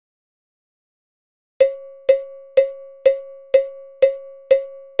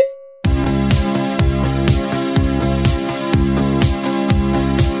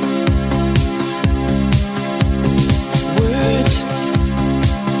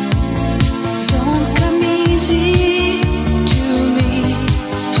easy to me.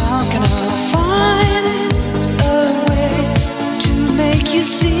 How can I find a way to make you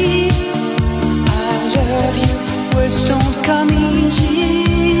see I love you? Words don't come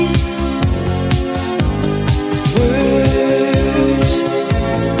easy. Words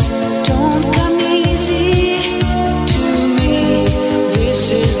don't come easy to me. This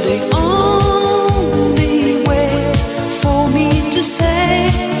is the only way for me to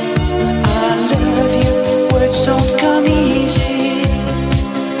say I love you. Words don't come easy.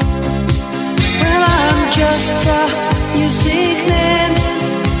 Well, I'm just a music man.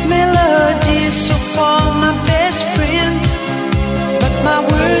 Melody is so far my best friend, but my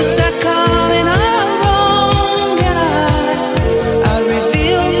words are coming out wrong, and I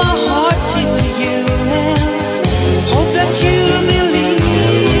reveal my heart to you and hope that you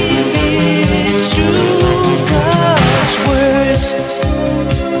believe it's true. 'Cause words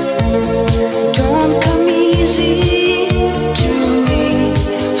don't come easy to me.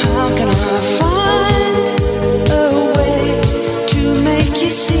 How can I find a way to make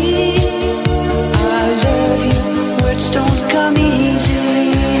you see I love you? Words don't come easy.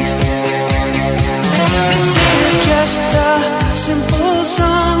 This is just a simple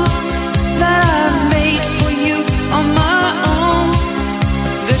song that I've made for you on my own.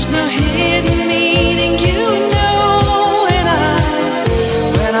 There's no hidden meaning, you know, and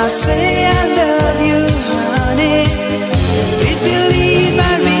when I say I love you, honey, please believe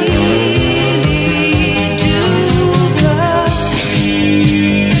I really